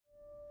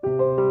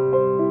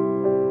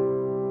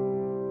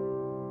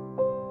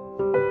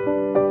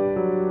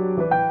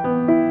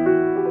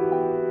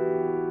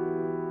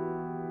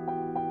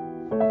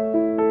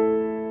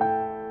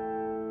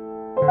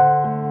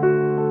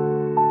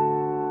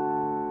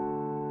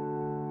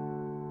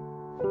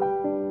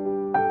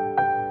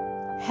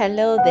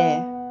Hello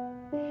there.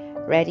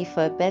 Ready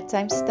for a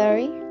bedtime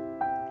story?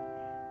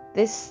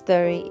 This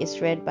story is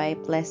read by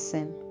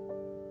Blessing.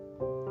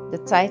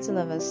 The title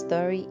of our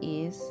story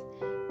is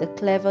The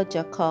Clever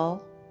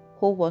Jackal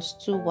Who Was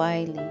Too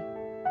Wily.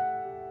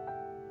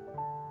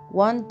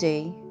 One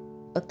day,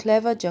 a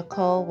clever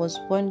jackal was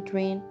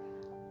wandering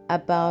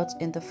about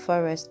in the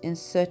forest in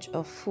search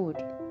of food.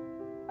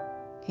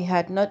 He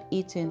had not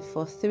eaten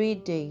for 3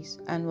 days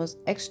and was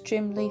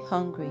extremely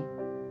hungry.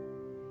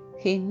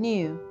 He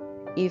knew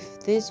if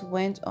this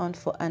went on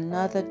for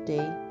another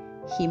day,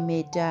 he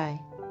may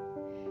die.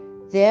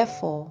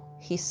 Therefore,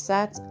 he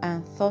sat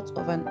and thought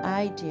of an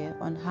idea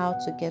on how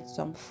to get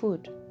some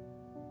food.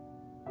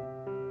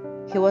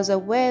 He was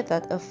aware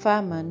that a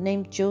farmer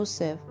named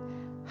Joseph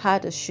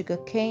had a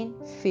sugarcane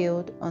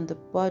field on the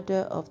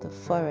border of the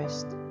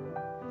forest.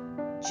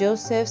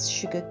 Joseph's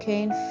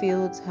sugarcane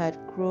fields had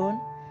grown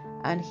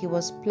and he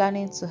was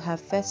planning to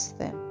harvest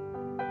them.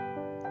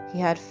 He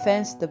had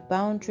fenced the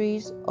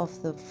boundaries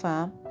of the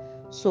farm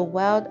so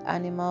wild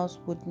animals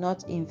would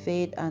not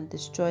invade and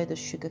destroy the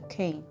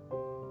sugarcane.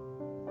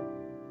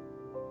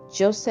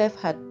 Joseph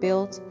had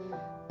built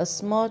a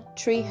small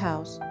tree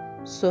house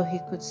so he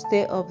could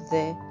stay up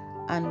there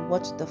and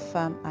watch the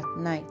farm at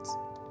night.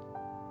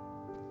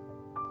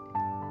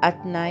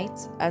 At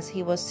night, as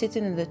he was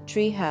sitting in the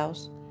tree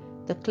house,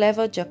 the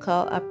clever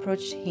jackal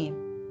approached him.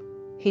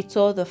 He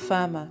told the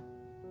farmer,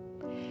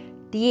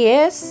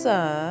 "Dear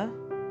sir,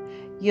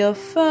 your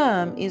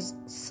farm is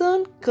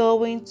soon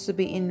going to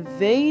be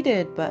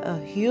invaded by a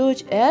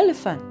huge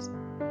elephant.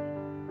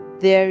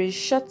 There is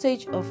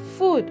shortage of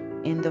food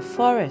in the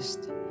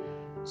forest.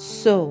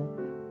 So,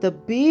 the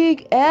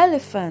big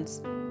elephant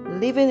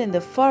living in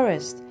the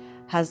forest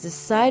has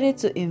decided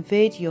to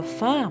invade your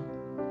farm.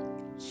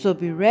 So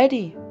be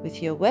ready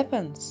with your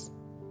weapons."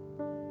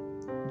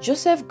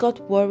 Joseph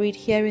got worried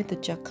hearing the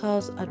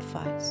jackal's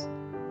advice.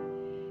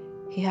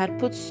 He had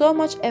put so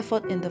much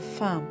effort in the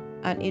farm,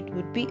 and it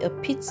would be a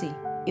pity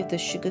if the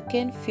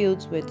sugarcane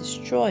fields were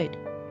destroyed.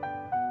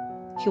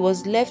 He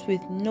was left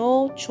with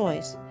no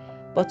choice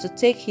but to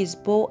take his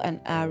bow and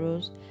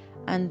arrows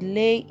and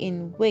lay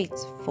in wait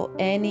for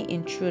any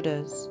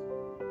intruders.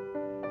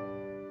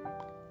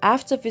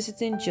 After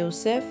visiting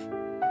Joseph,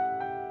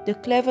 the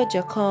clever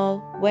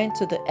jackal went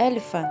to the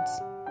elephant.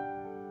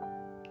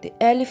 The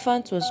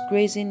elephant was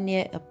grazing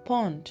near a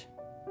pond.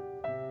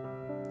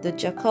 The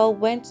jackal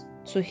went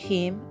to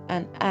him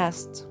and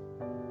asked,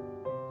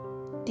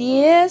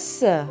 "Dear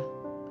sir,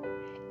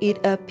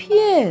 it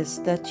appears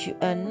that you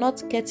are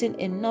not getting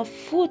enough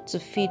food to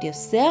feed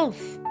yourself.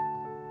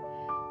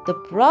 The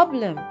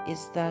problem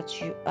is that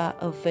you are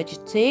a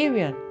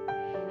vegetarian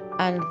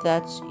and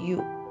that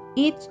you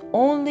eat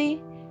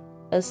only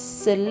a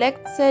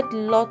selected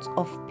lot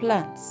of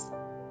plants."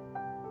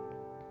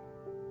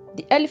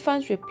 The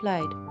elephant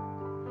replied,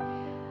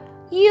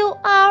 "You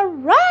are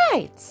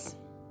right.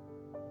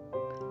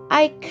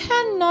 I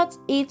cannot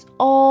eat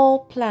all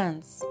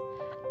plants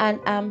and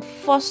am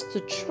forced to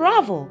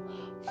travel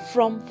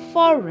from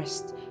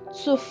forest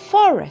to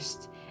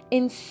forest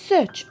in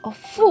search of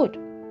food.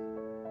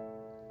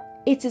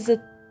 It is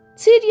a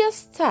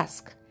tedious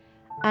task,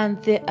 and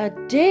there are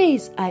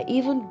days I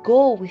even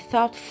go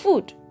without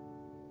food.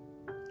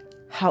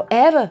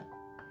 However,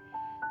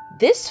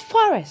 this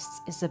forest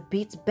is a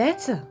bit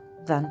better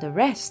than the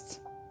rest."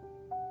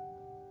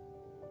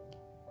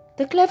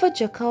 The clever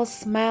jackal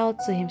smiled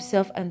to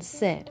himself and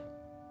said,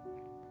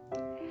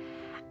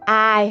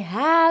 "I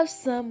have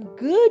some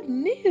good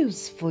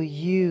news for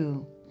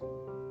you.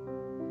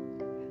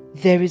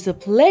 There is a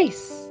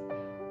place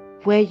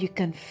where you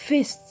can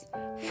feast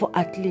for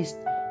at least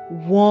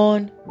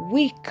 1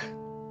 week."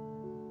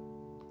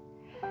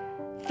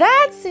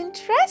 "That's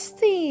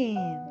interesting.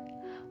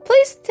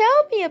 Please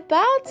tell me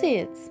about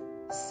it,"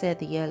 said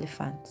the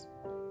elephant.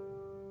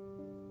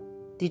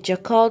 The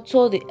jackal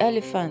told the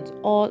elephant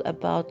all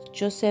about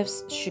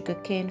Joseph's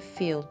sugarcane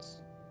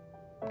fields.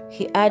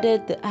 He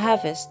added the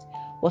harvest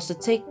was to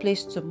take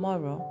place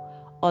tomorrow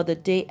or the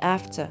day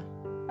after.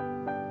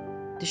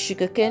 "The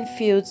sugarcane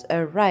fields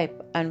are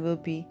ripe and will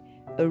be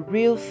a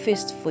real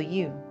feast for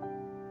you."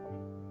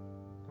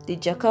 The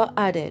jackal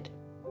added,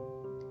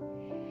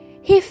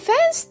 "He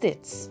fenced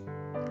it,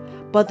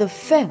 but the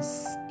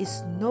fence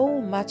is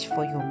no match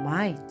for your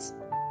might.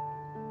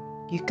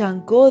 You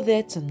can go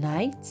there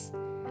tonight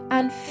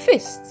and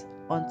feast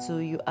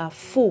until you are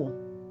full.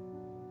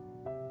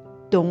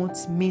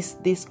 Don't miss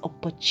this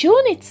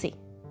opportunity."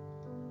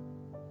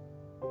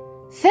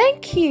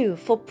 "Thank you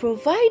for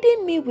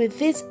providing me with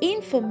this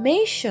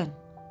information.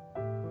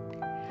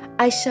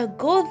 I shall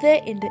go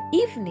there in the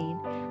evening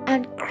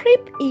and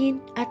creep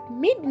in at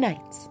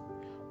midnight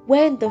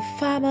when the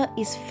farmer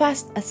is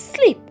fast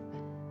asleep,"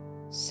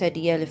 said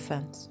the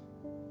elephant.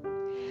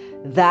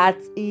 "That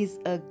is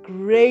a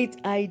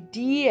great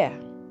idea,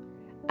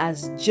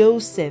 as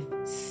Joseph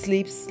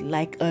sleeps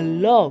like a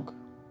log,"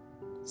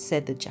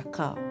 said the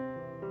jackal.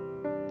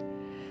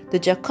 The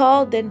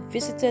jackal then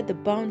visited the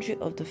boundary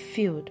of the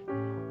field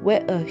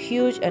where a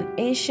huge and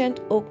ancient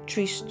oak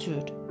tree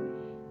stood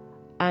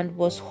and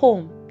was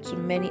home to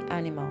many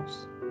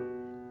animals.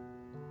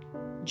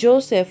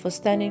 Joseph was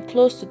standing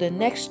close to the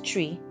next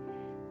tree,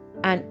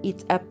 and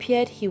it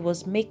appeared he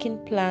was making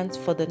plans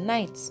for the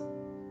night.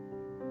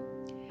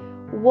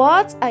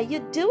 "What are you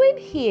doing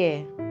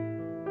here?"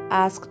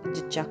 asked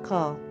the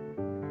jackal.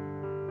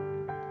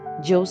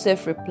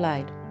 Joseph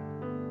replied,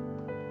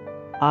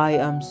 "I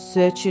am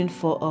searching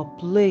for a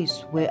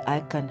place where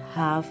I can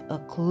have a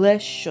clear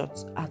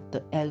shot at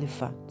the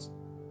elephant."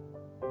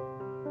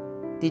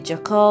 The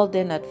jackal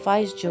then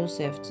advised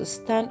Joseph to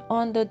stand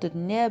under the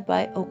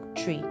nearby oak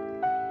tree,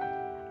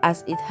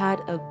 as it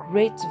had a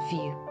great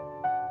view.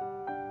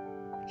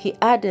 He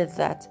added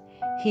that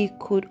he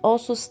could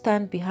also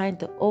stand behind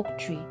the oak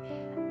tree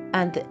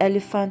and the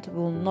elephant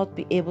will not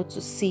be able to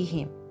see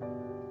him.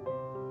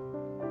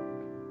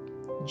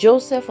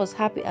 Joseph was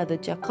happy at the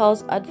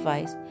jackal's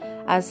advice,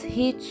 as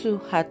he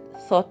too had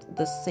thought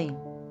the same.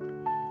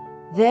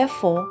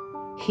 Therefore,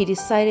 he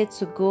decided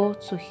to go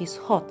to his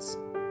hut,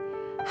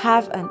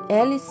 have an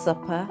early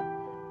supper,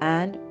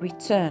 and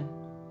return.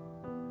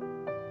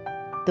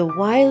 The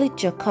wily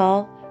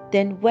jackal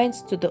then went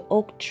to the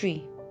oak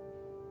tree.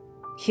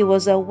 He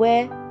was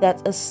aware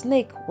that a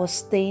snake was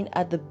staying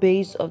at the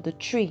base of the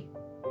tree.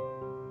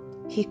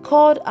 He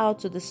called out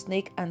to the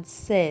snake and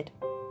said,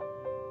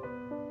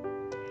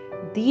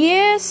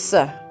 "Dear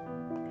sir,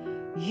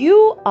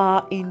 you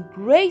are in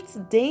great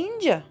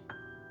danger.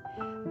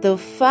 The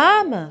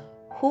farmer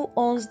who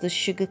owns the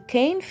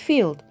sugarcane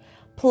field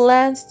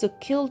plans to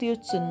kill you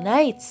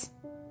tonight.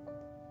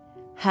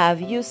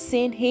 Have you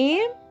seen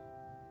him?"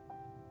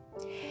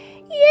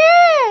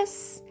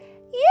 "Yes,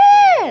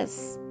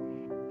 yes.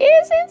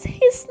 Isn't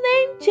his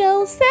name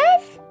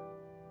Joseph?"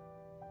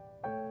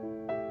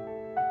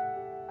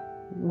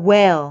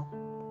 "Well,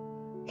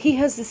 he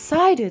has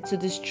decided to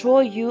destroy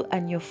you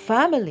and your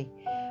family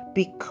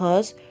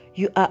because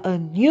you are a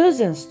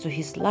nuisance to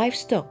his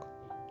livestock,"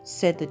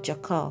 said the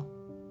jackal.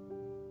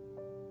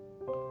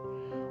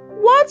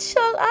 "What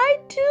shall I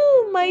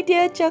do, my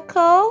dear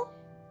jackal?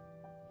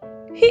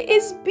 He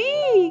is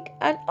big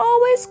and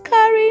always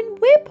carrying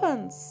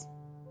weapons."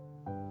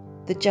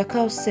 The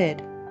jackal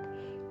said,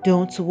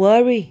 "Don't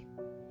worry.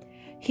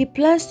 He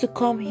plans to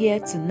come here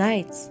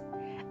tonight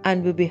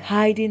and will be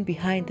hiding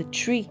behind the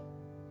tree.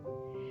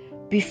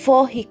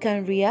 Before he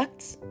can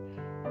react,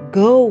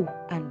 go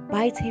and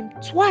bite him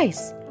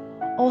twice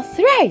or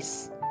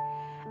thrice,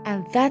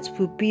 and that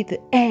will be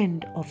the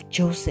end of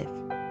Joseph."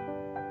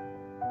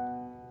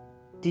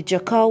 The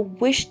jackal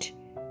wished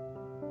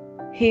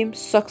him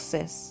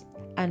success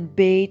and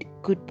bade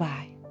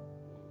goodbye.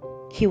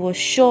 He was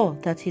sure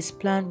that his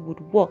plan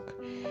would work,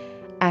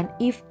 and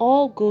if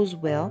all goes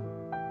well,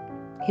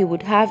 he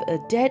would have a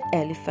dead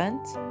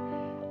elephant,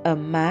 a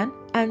man,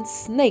 and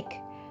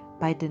snake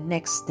by the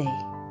next day.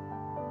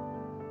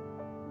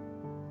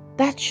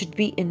 That should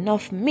be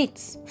enough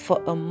meat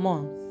for a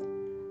month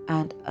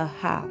and a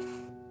half.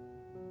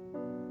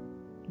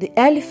 The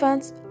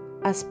elephant,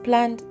 as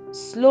planned,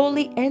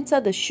 slowly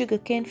entered the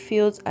sugarcane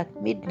fields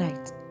at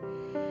midnight.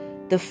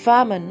 The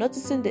farmer,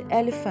 noticing the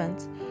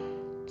elephant,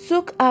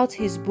 took out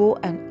his bow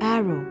and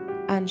arrow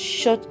and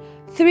shot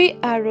 3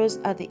 arrows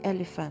at the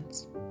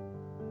elephant.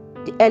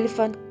 The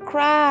elephant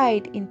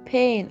cried in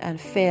pain and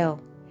fell.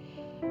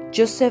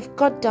 Joseph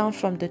got down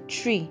from the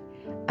tree,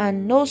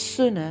 and no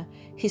sooner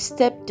he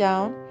stepped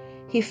down,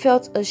 he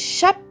felt a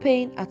sharp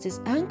pain at his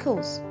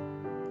ankles.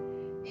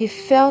 He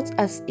felt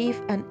as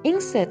if an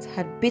insect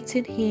had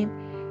bitten him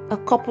a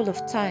couple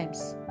of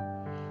times.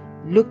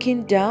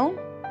 Looking down,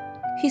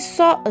 he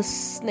saw a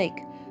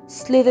snake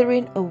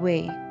slithering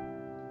away.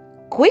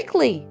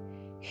 Quickly,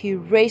 he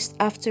raced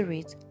after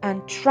it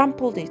and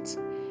trampled it,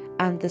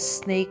 and the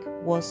snake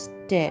was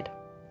dead.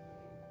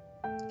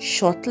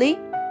 Shortly,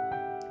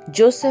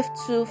 Joseph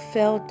too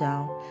fell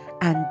down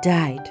and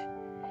died.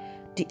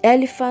 The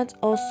elephant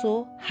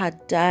also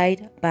had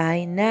died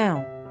by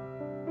now.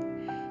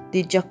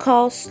 The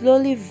jackal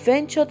slowly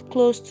ventured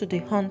close to the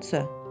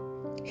hunter.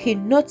 He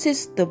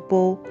noticed the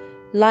bow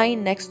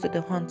lying next to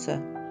the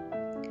hunter.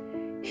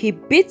 He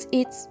beat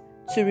it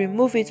to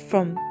remove it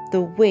from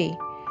the way,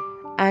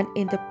 and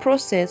in the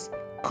process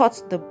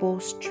cut the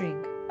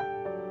bowstring.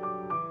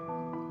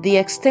 The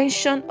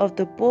extension of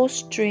the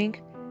bowstring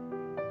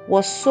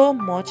was so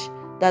much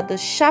that the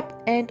sharp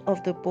end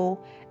of the bow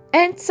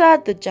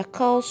entered the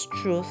jackal's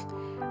throat,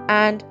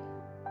 and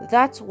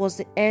that was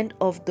the end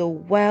of the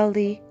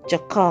wily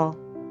jackal.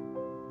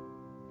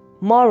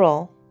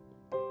 Moral: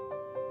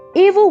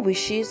 evil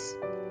wishes,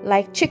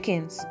 like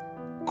chickens,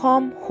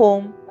 come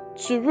home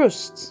to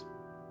roost.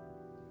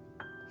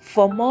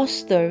 For more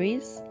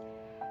stories,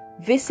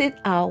 visit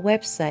our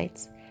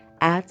website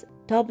at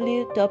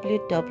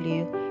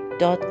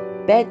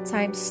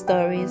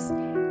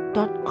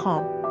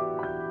www.bedtimestories.com.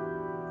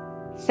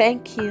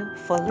 Thank you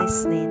for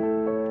listening,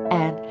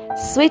 and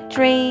sweet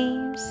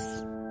dreams.